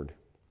sword.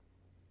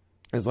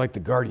 It's like the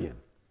guardian.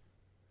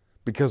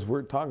 Because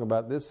we're talking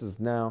about this is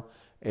now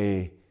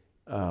a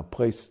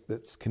place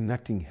that's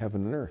connecting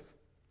heaven and earth.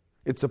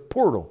 It's a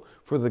portal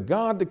for the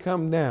God to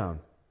come down.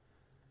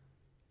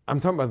 I'm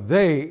talking about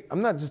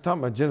I'm not just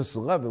talking about Genesis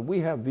 11. We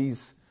have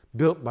these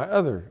built by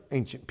other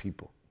ancient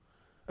people,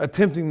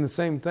 attempting the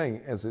same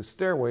thing as a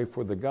stairway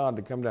for the God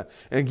to come down.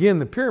 And again,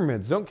 the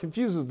pyramids, don't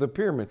confuse with the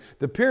pyramid.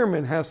 The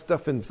pyramid has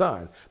stuff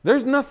inside.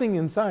 There's nothing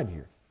inside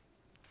here.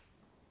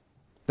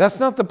 That's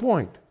not the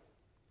point.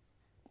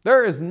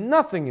 There is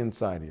nothing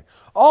inside here.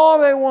 All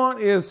they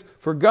want is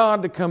for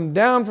God to come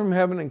down from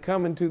heaven and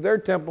come into their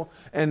temple.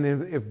 And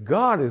if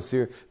God is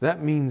here,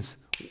 that means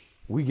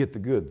we get the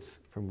goods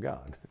from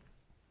God.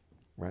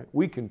 Right?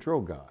 We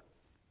control God.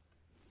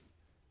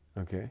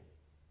 Okay?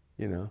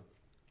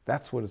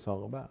 That's what it's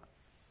all about.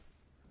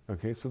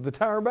 Okay? So the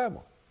Tower of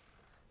Babel.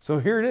 So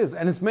here it is.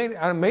 And it's made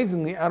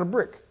amazingly out of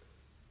brick.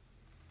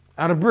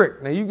 Out of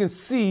brick. Now you can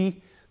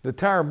see the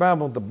Tower of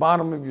Babel at the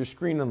bottom of your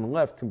screen on the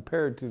left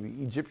compared to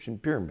the Egyptian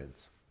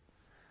pyramids.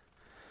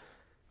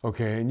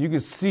 Okay, and you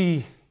can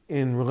see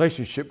in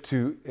relationship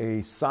to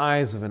a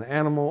size of an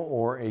animal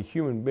or a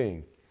human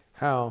being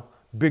how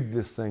big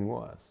this thing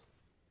was.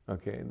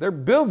 Okay, they're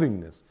building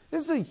this.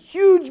 This is a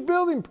huge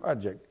building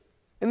project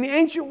in the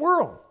ancient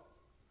world.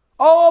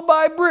 All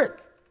by brick.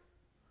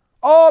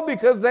 All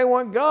because they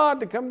want God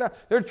to come down.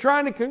 They're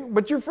trying to,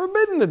 but you're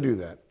forbidden to do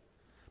that.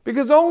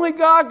 Because only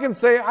God can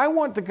say, I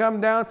want to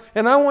come down,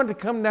 and I want to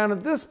come down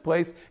at this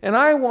place, and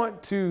I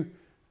want to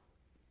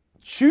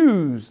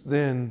choose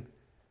then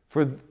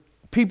for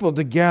people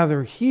to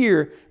gather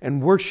here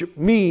and worship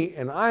me,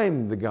 and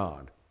I'm the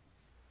God.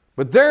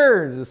 But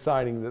they're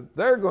deciding that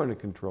they're going to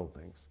control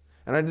things.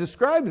 And I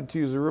described it to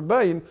you as a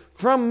rebellion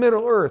from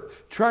Middle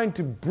Earth, trying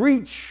to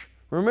breach.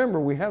 Remember,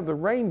 we have the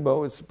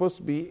rainbow. It's supposed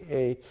to be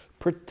a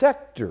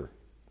protector,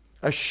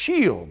 a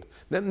shield,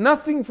 that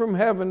nothing from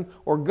heaven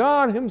or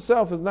God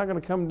himself is not going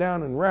to come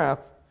down in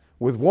wrath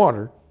with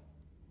water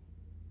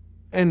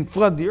and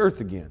flood the earth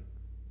again.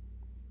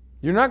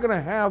 You're not going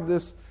to have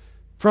this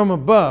from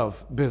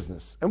above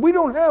business. And we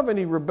don't have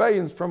any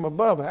rebellions from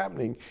above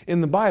happening in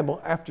the Bible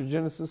after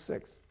Genesis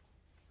 6.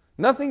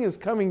 Nothing is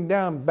coming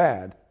down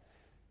bad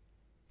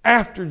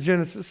after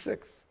Genesis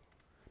 6.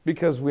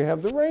 Because we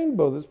have the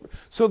rainbow.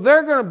 So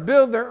they're going to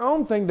build their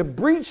own thing to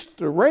breach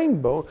the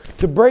rainbow,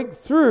 to break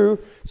through,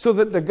 so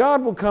that the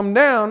God will come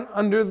down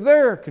under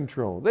their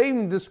control. They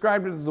even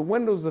described it as the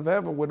windows of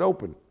heaven would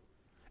open.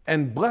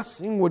 And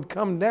blessing would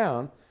come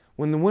down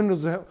when the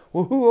windows of heaven.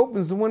 Well, who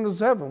opens the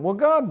windows of heaven? Well,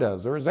 God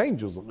does, or his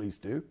angels at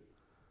least do.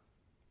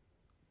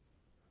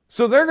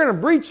 So they're going to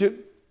breach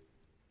it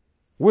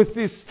with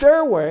this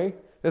stairway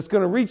that's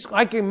going to reach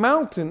like a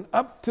mountain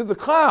up to the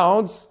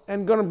clouds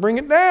and going to bring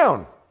it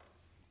down.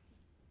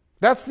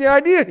 That's the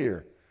idea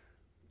here.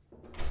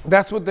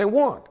 That's what they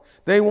want.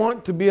 They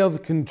want to be able to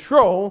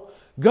control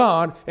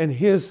God and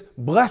his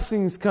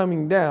blessings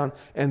coming down,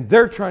 and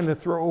they're trying to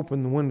throw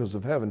open the windows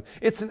of heaven.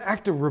 It's an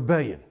act of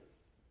rebellion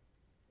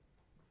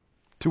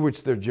to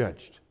which they're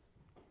judged.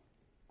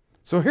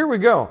 So here we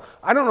go.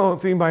 I don't know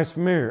if anybody's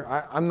familiar.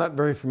 I'm not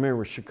very familiar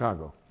with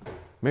Chicago.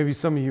 Maybe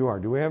some of you are.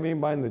 Do we have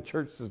anybody in the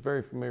church that's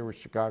very familiar with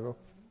Chicago?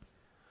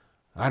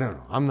 I don't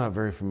know. I'm not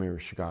very familiar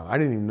with Chicago. I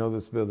didn't even know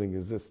this building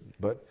existed.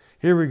 But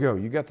here we go.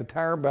 You got the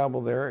Tower of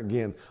Babel there.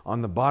 Again,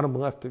 on the bottom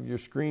left of your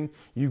screen,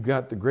 you've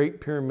got the Great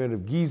Pyramid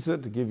of Giza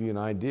to give you an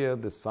idea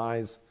of the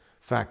size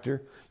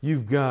factor.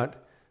 You've got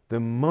the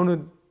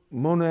Monadnock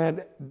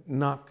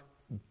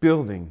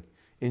building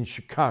in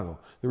Chicago.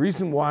 The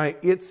reason why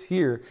it's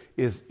here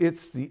is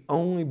it's the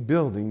only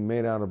building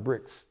made out of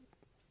bricks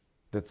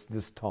that's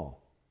this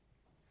tall.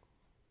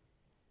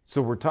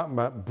 So we're talking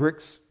about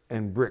bricks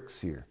and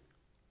bricks here.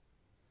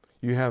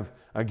 You have,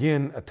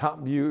 again, a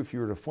top view. If you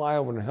were to fly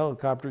over in a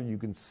helicopter, you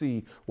can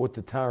see what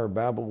the Tower of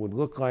Babel would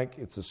look like.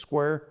 It's a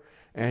square,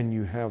 and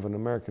you have an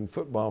American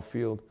football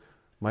field.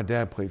 My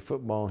dad played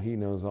football. He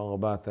knows all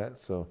about that,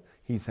 so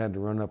he's had to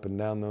run up and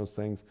down those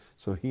things,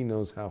 so he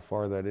knows how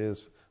far that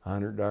is,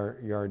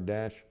 100-yard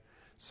dash.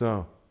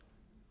 So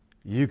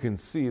you can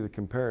see the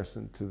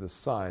comparison to the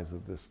size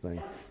of this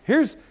thing.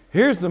 Here's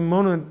the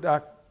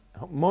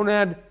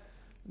Monadnock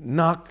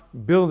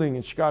building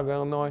in Chicago,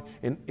 Illinois,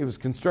 and it was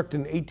constructed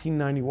in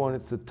 1891.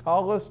 It's the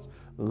tallest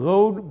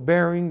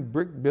load-bearing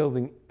brick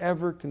building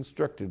ever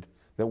constructed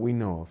that we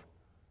know of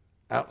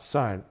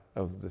outside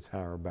of the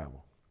Tower of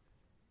Babel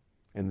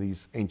and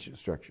these ancient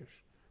structures.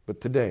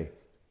 But today,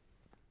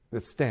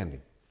 it's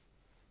standing.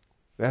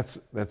 That's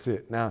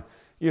it. Now,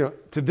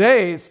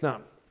 today it's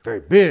not very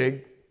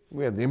big.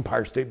 We have the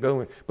Empire State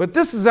Building, but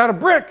this is out of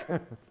brick.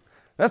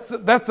 That's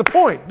the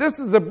point. This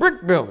is a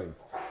brick building.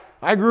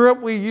 I grew up,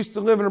 we used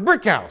to live in a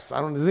brick house.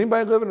 Does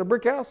anybody live in a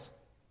brick house?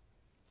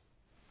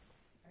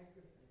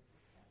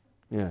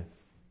 Yeah.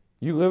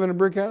 You live in a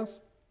brick house?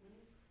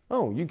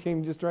 Oh, you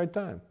came just the right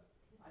time.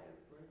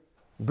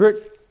 Brick.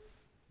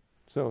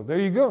 So there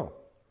you go.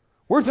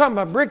 We're talking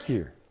about brick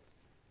here.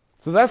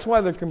 So that's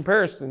why the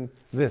comparison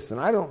this.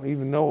 And I don't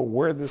even know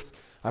where this,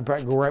 I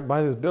probably go right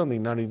by this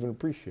building, not even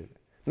appreciate it.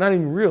 Not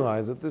even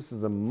realize that this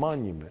is a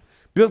monument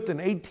built in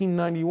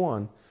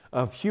 1891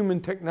 of human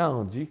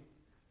technology,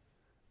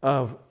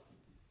 of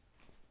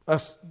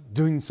us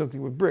doing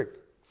something with brick.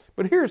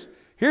 But here's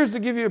to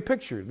give you a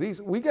picture.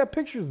 We got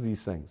pictures of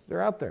these things.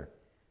 They're out there.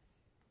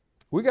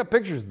 We got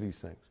pictures of these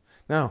things.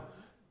 Now,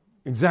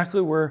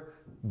 exactly where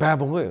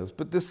Babel is,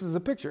 but this is a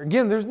picture.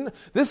 Again,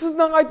 this is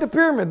not like the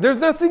pyramid. There's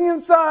nothing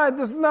inside.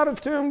 This is not a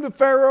tomb to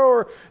Pharaoh,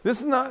 or this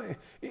is not,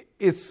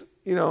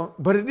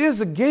 but it is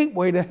a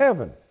gateway to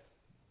heaven.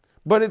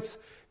 But it's,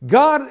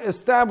 God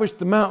established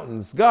the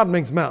mountains. God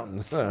makes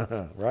mountains,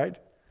 right?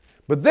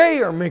 But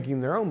they are making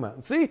their own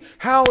mountains. See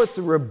how it's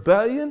a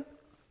rebellion?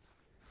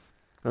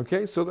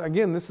 Okay, so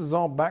again, this is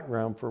all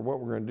background for what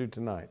we're going to do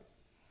tonight.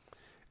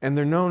 And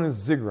they're known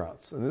as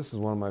ziggurats, and this is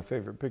one of my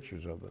favorite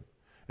pictures of them.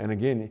 And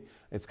again,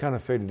 it's kind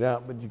of faded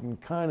out, but you can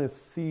kind of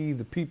see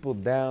the people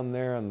down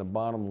there on the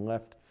bottom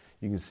left.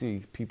 You can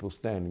see people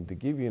standing to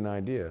give you an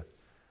idea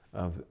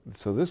of.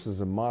 So this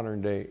is a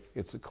modern day.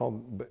 They call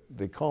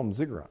them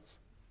ziggurats.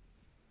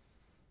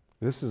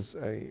 This is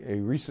a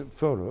recent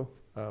photo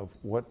of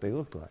what they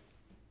look like.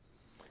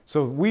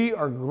 So we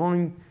are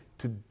going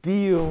to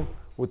deal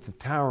with the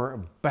Tower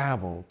of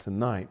Babel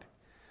tonight.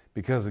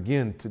 Because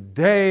again,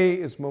 today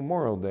is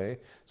Memorial Day,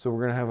 so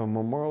we're going to have a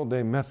Memorial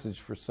Day message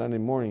for Sunday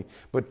morning.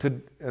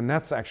 And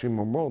that's actually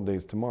Memorial Day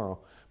is tomorrow.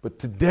 But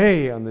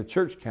today on the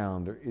church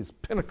calendar is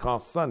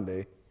Pentecost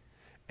Sunday,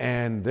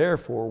 and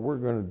therefore we're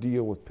going to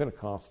deal with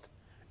Pentecost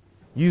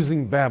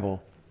using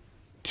Babel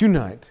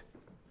tonight.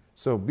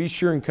 So be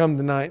sure and come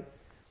tonight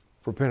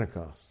for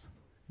Pentecost.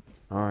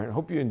 All right, I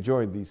hope you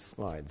enjoyed these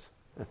slides.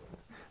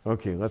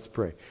 Okay, let's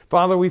pray.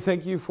 Father, we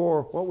thank you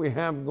for what we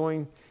have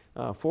going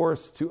for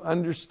us to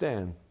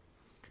understand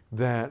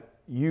that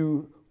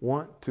you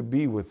want to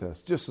be with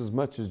us just as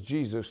much as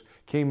Jesus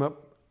came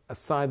up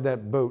aside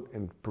that boat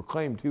and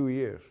proclaimed who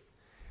he is.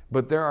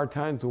 But there are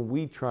times when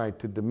we try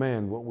to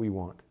demand what we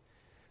want.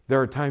 There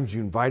are times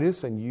you invite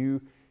us and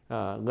you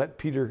let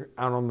Peter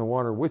out on the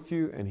water with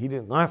you, and he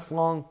didn't last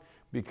long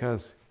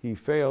because he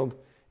failed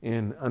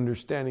in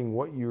understanding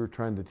what you were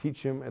trying to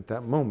teach him at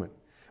that moment.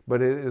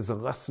 But it is a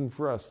lesson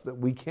for us that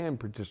we can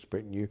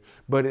participate in you,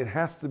 but it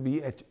has to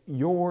be at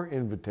your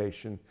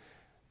invitation,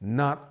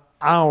 not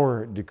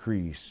our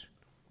decrees.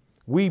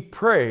 We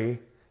pray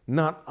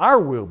not our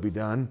will be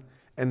done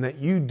and that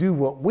you do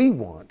what we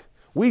want.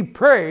 We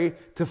pray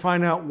to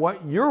find out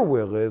what your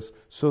will is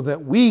so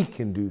that we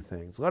can do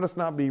things. Let us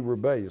not be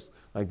rebellious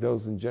like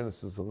those in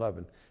Genesis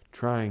 11,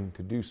 trying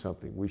to do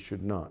something we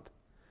should not.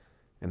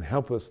 And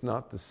help us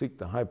not to seek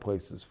the high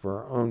places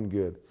for our own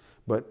good,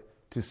 but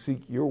to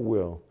seek your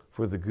will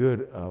for the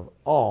good of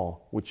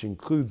all, which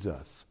includes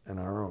us and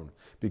our own.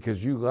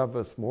 Because you love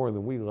us more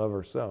than we love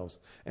ourselves,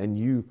 and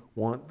you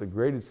want the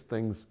greatest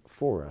things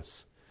for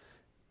us.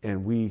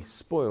 And we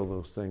spoil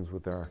those things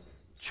with our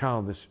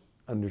childish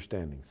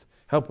understandings.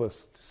 Help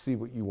us to see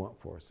what you want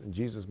for us. In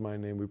Jesus'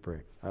 mighty name we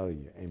pray.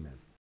 Hallelujah. Amen.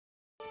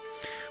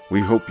 We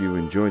hope you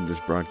enjoyed this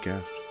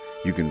broadcast.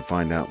 You can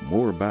find out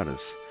more about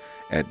us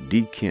at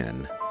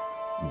dken.cc.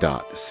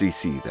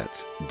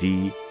 That's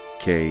DKEN.cc.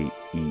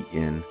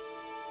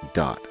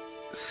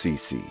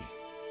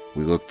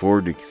 We look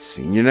forward to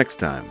seeing you next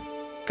time.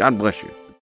 God bless you.